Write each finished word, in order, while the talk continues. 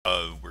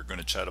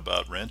to chat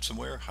about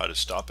ransomware, how to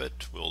stop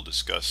it. We'll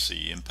discuss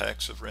the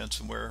impacts of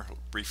ransomware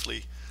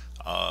briefly,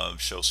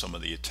 show some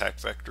of the attack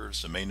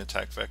vectors, the main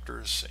attack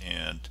vectors,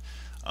 and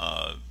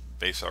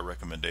base our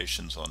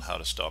recommendations on how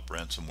to stop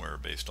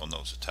ransomware based on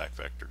those attack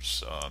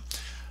vectors.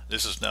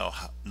 This is now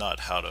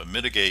not how to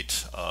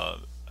mitigate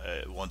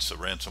once a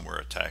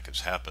ransomware attack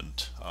has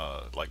happened,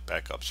 like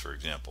backups, for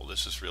example.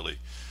 This is really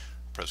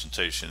a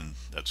presentation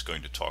that's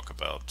going to talk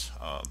about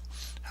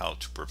how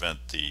to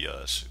prevent the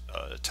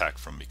attack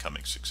from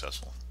becoming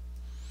successful.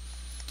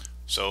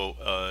 So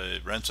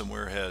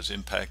ransomware has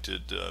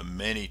impacted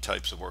many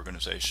types of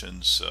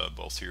organizations,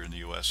 both here in the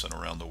US and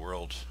around the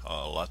world.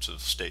 Lots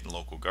of state and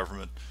local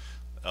government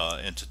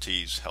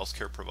entities,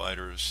 healthcare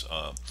providers,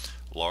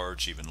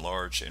 even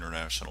large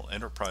international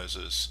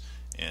enterprises,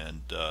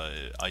 and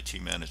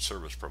IT managed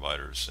service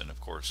providers, and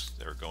of course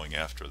they're going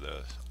after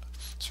the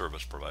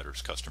service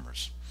providers'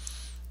 customers.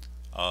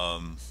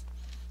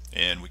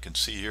 And we can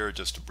see here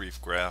just a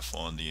brief graph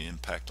on the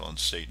impact on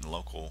state and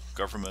local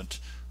government.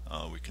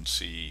 We can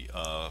see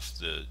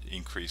the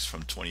increase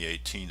from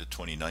 2018 to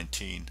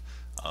 2019.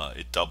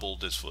 It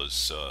doubled. This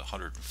was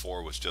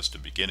 104 was just the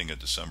beginning of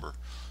December,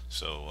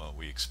 so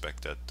we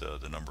expect that the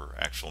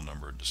actual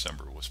number in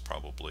December was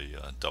probably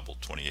double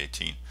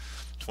 2018.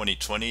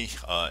 2020,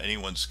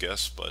 anyone's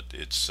guess, but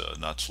it's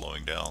not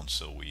slowing down,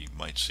 so we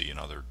might see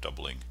another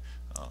doubling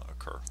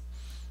occur.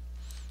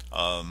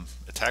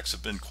 Attacks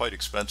have been quite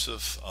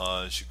expensive.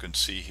 As you can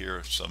see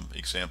here, some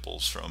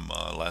examples from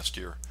last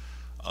year.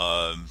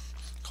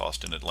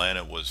 Cost in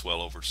Atlanta was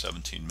well over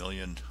 17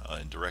 million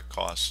in direct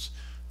costs.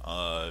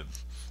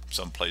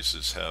 Some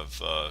places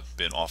have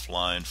been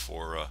offline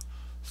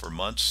for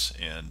months,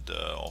 and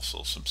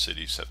also some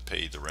cities have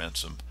paid the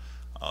ransom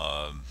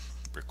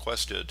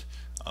requested,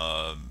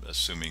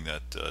 assuming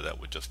that that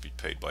would just be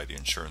paid by the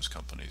insurance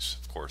companies.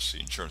 Of course, the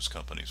insurance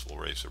companies will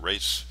raise the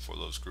rates for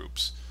those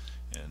groups,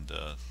 and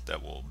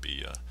that will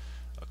be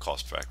a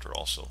cost factor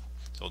also.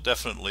 So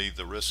definitely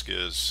the risk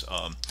is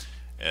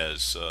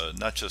as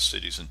not just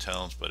cities and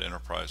towns but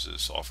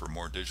enterprises offer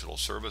more digital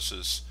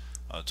services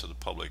to the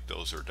public,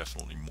 those are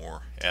definitely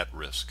more at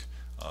risk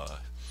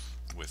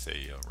with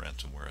a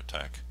ransomware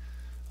attack.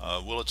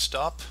 Will it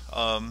stop?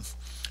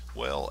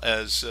 Well,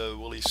 as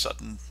Willie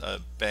Sutton, a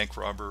bank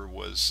robber,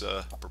 was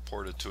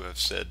purported to have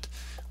said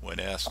when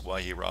asked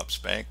why he robs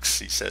banks,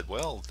 he said,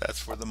 well,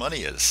 that's where the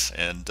money is.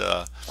 And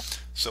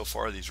so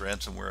far these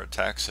ransomware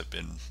attacks have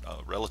been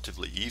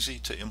relatively easy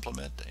to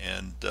implement,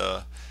 and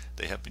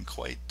they have been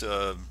quite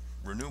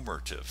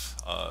remunerative,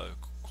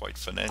 quite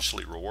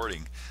financially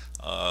rewarding.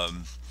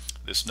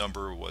 This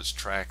number was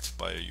tracked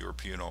by a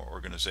European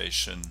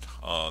organization.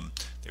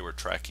 They were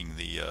tracking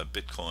the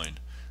Bitcoin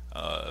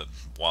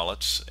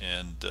wallets,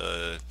 and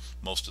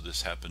most of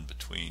this happened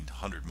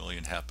 100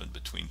 million happened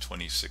between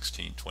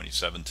 2016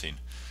 2017.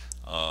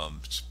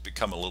 It's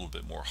become a little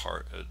bit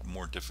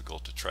more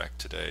difficult to track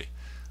today,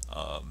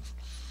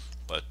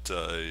 but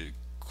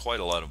quite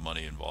a lot of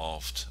money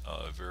involved,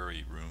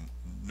 very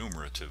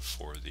remunerative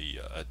for the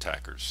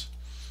attackers.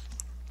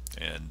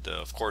 And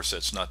of course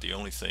that's not the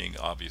only thing,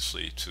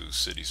 obviously, to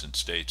cities and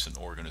states and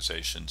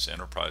organizations,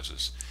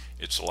 enterprises.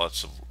 It's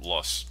lots of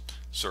lost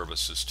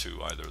services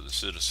to either the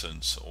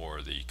citizens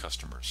or the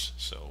customers,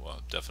 so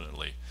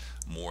definitely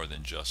more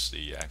than just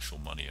the actual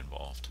money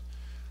involved.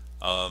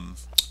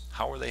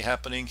 How are they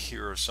happening?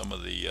 Here are some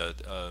of the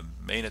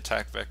main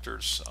attack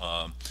vectors.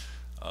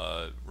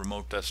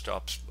 Remote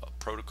desktop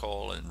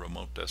protocol and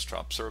remote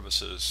desktop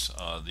services.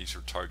 These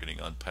are targeting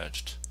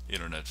unpatched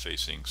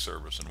internet-facing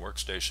servers and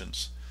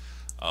workstations.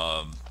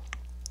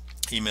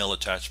 Email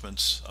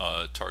attachments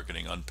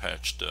targeting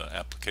unpatched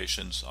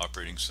applications,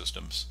 operating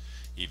systems,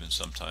 even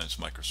sometimes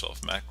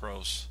Microsoft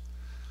macros.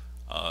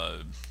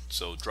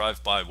 So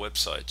drive-by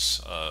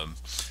websites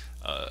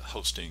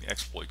hosting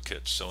exploit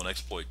kits. So an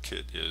exploit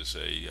kit is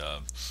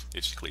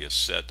basically a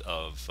set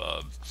of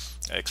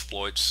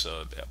exploits.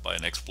 By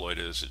an exploit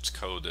it's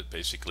code that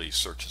basically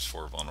searches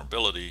for a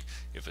vulnerability.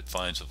 If it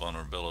finds a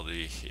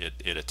vulnerability,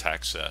 it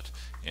attacks that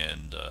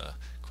and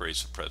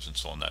creates a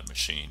presence on that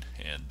machine,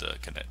 and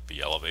can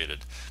be elevated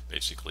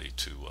basically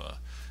to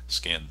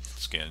scan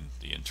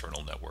the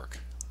internal network.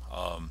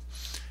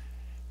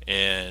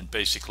 And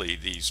basically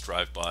these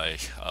drive-by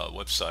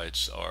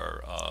websites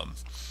are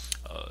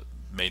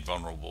made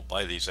vulnerable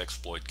by these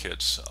exploit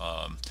kits.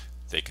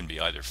 They can be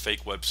either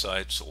fake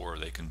websites or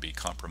they can be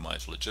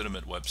compromised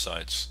legitimate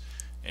websites,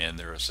 and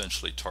they're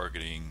essentially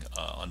targeting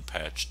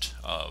unpatched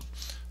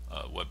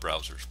web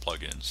browsers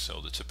plugins.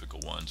 So the typical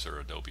ones are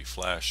Adobe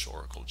Flash,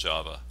 Oracle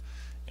Java,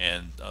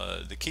 and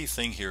the key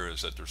thing here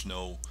is that there's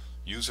no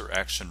user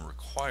action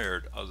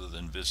required other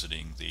than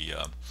visiting the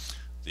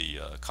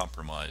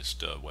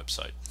compromised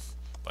website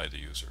by the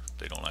user.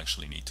 They don't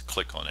actually need to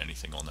click on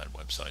anything on that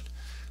website.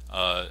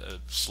 A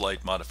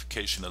slight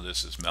modification of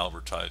this is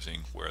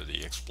malvertising, where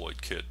the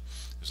exploit kit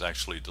is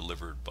actually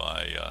delivered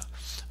by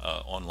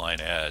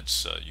online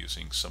ads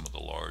using some of the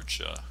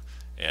large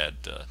ad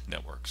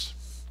networks.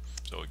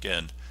 So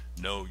again,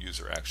 no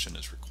user action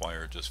is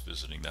required, just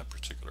visiting that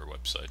particular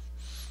website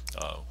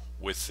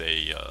with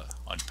a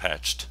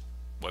unpatched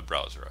web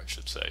browser, I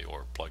should say,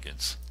 or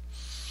plugins.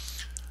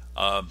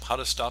 How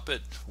to stop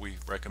it? We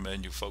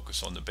recommend you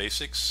focus on the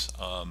basics,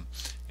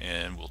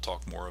 and we'll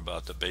talk more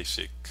about the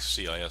basic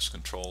CIS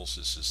controls.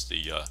 This is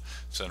the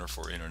Center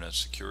for Internet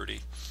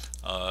Security.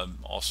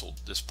 Also,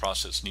 this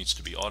process needs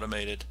to be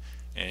automated,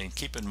 and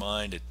keep in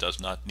mind it does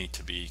not need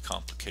to be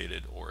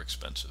complicated or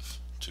expensive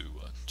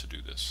to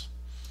do this.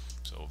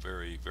 So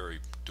very, very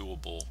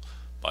doable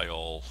by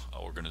all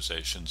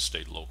organizations,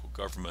 state, local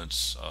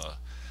governments,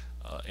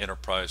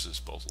 enterprises,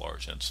 both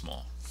large and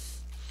small.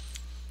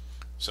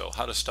 So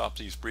how to stop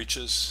these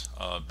breaches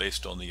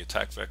based on the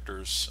attack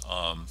vectors.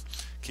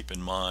 Keep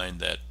in mind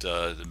that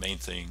the main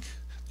thing,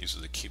 these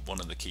are one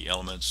of the key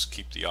elements,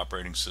 keep the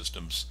operating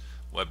systems,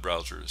 web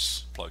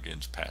browsers,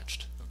 plugins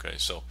patched. Okay,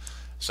 so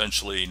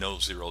essentially no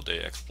zero-day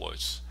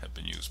exploits have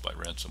been used by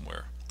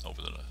ransomware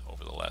over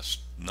the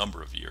last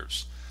number of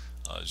years.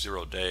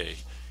 Zero-day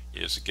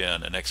is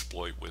again an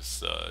exploit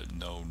with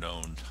no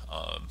known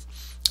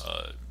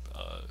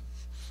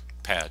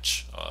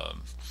patch,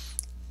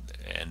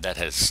 and that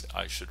has,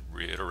 I should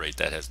reiterate,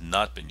 that has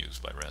not been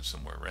used by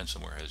ransomware.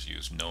 Ransomware has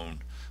used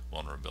known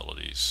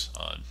vulnerabilities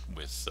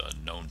with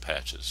known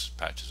patches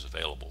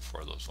available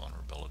for those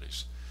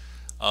vulnerabilities.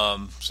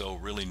 So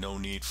really no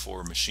need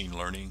for machine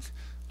learning,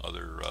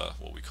 other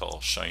what we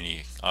call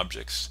shiny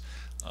objects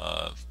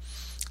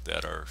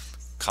that are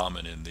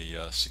common in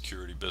the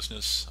security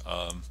business.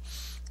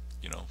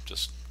 You know,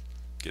 just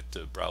get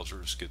the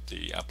browsers, get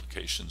the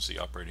applications, the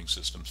operating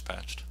systems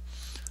patched.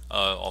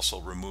 Also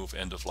remove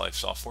end-of-life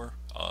software.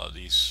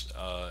 These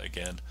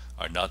again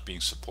are not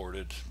being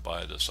supported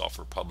by the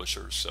software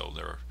publishers, so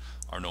there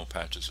are no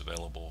patches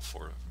available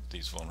for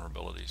these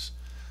vulnerabilities.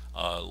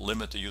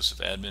 Limit the use of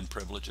admin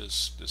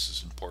privileges. This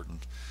is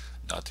important,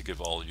 not to give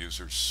all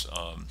users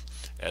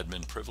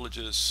admin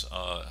privileges,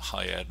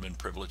 high admin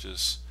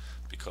privileges,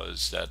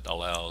 because that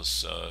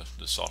allows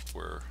the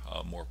software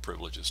more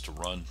privileges to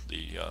run,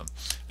 the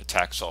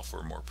attack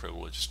software more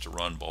privileges to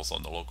run both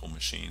on the local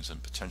machines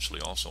and potentially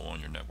also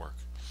on your network.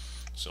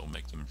 So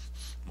make them,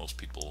 most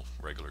people,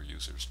 regular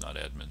users, not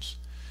admins.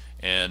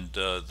 And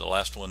the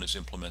last one is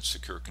implement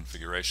secure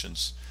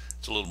configurations.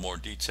 It's a little more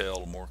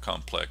detailed, more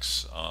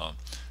complex,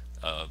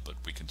 but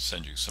we can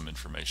send you some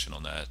information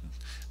on that.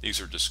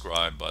 These are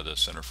described by the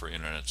Center for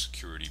Internet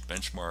Security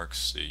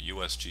benchmarks. The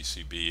US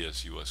GCB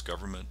is US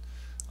government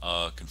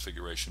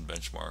configuration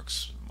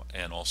benchmarks,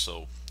 and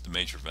also the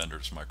major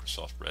vendors,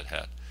 Microsoft, Red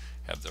Hat,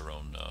 have their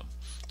own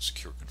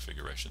secure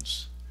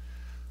configurations.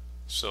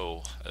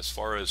 So as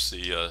far as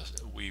the,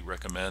 we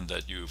recommend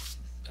that you,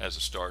 as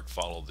a start,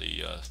 follow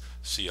the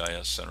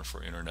CIS, Center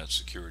for Internet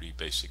Security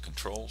Basic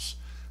Controls.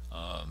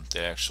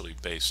 They actually,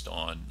 based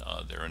on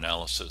their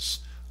analysis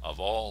of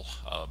all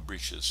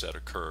breaches that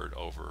occurred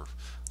over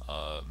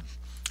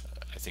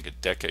I think a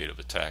decade of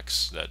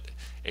attacks, that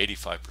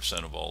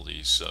 85% of all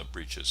these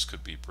breaches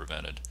could be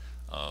prevented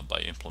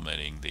by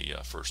implementing the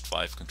first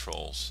 5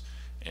 controls,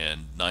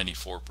 and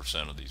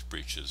 94% of these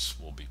breaches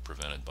will be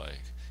prevented by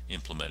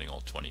implementing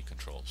all 20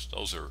 controls.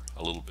 Those are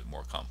a little bit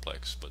more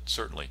complex, but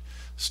certainly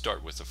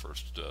start with the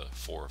first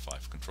 4 or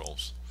 5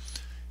 controls.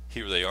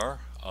 Here they are.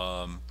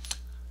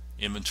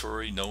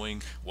 Inventory,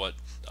 knowing what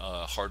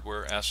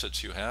hardware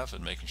assets you have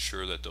and making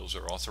sure that those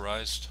are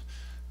authorized.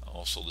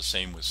 Also the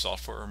same with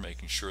software,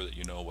 making sure that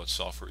you know what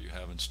software you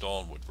have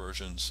installed, what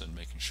versions, and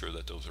making sure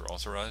that those are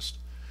authorized.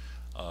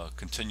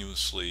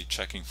 Continuously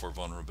checking for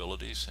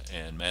vulnerabilities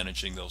and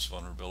managing those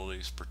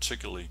vulnerabilities,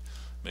 particularly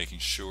making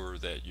sure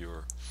that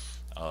your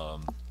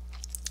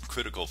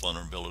critical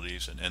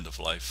vulnerabilities and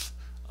end-of-life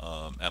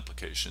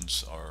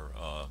applications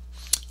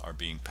are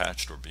being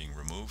patched or being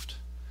removed.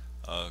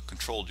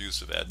 Controlled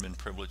use of admin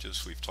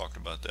privileges, we've talked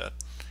about that.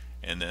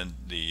 And then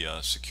the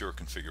secure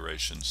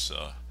configurations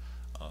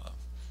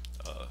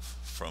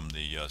from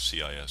the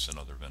CIS and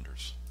other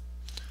vendors.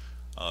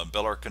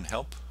 Belarc can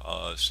help.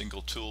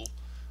 Single tool,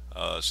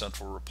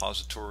 central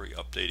repository,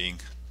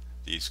 updating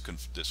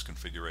this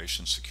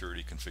configuration,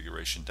 security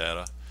configuration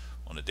data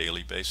on a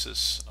daily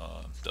basis.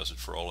 Does it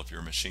for all of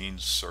your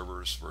machines,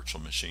 servers,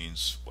 virtual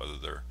machines, whether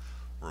they're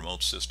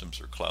remote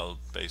systems or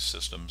cloud-based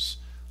systems.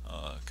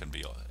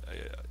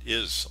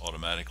 Is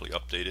automatically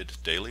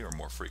updated daily or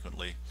more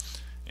frequently,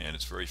 and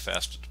it's very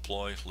fast to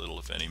deploy, little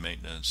if any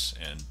maintenance,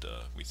 and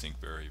we think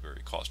very,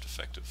 very cost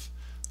effective,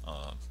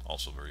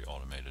 also very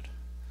automated.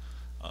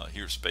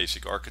 Here's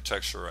basic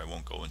architecture. I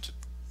won't go into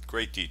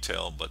great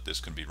detail, but this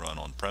can be run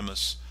on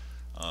premise,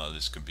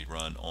 this can be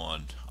run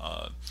on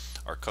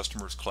our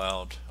customer's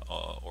cloud,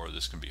 or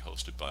this can be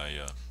hosted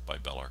by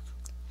Belarc.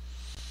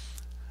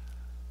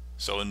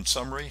 So in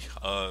summary,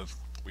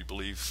 we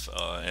believe,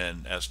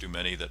 and as do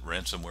many, that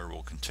ransomware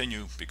will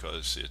continue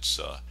because it's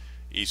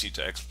easy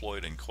to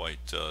exploit and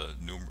quite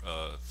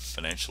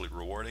financially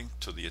rewarding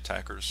to the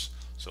attackers.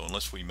 So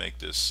unless we make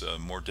this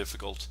more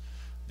difficult,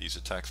 these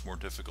attacks more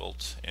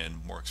difficult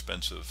and more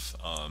expensive,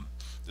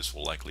 this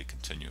will likely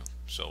continue.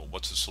 So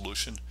what's the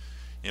solution?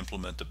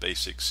 Implement the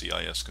basic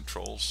CIS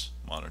controls,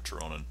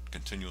 monitor on a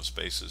continuous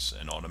basis,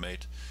 and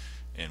automate.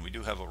 And we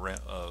do have a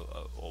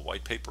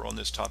white paper on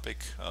this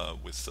topic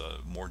with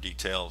more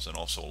details and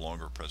also a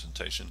longer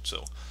presentation.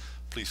 So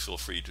please feel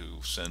free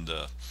to send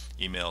an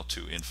email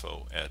to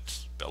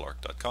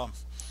info@belarc.com.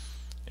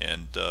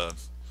 And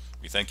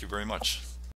we thank you very much.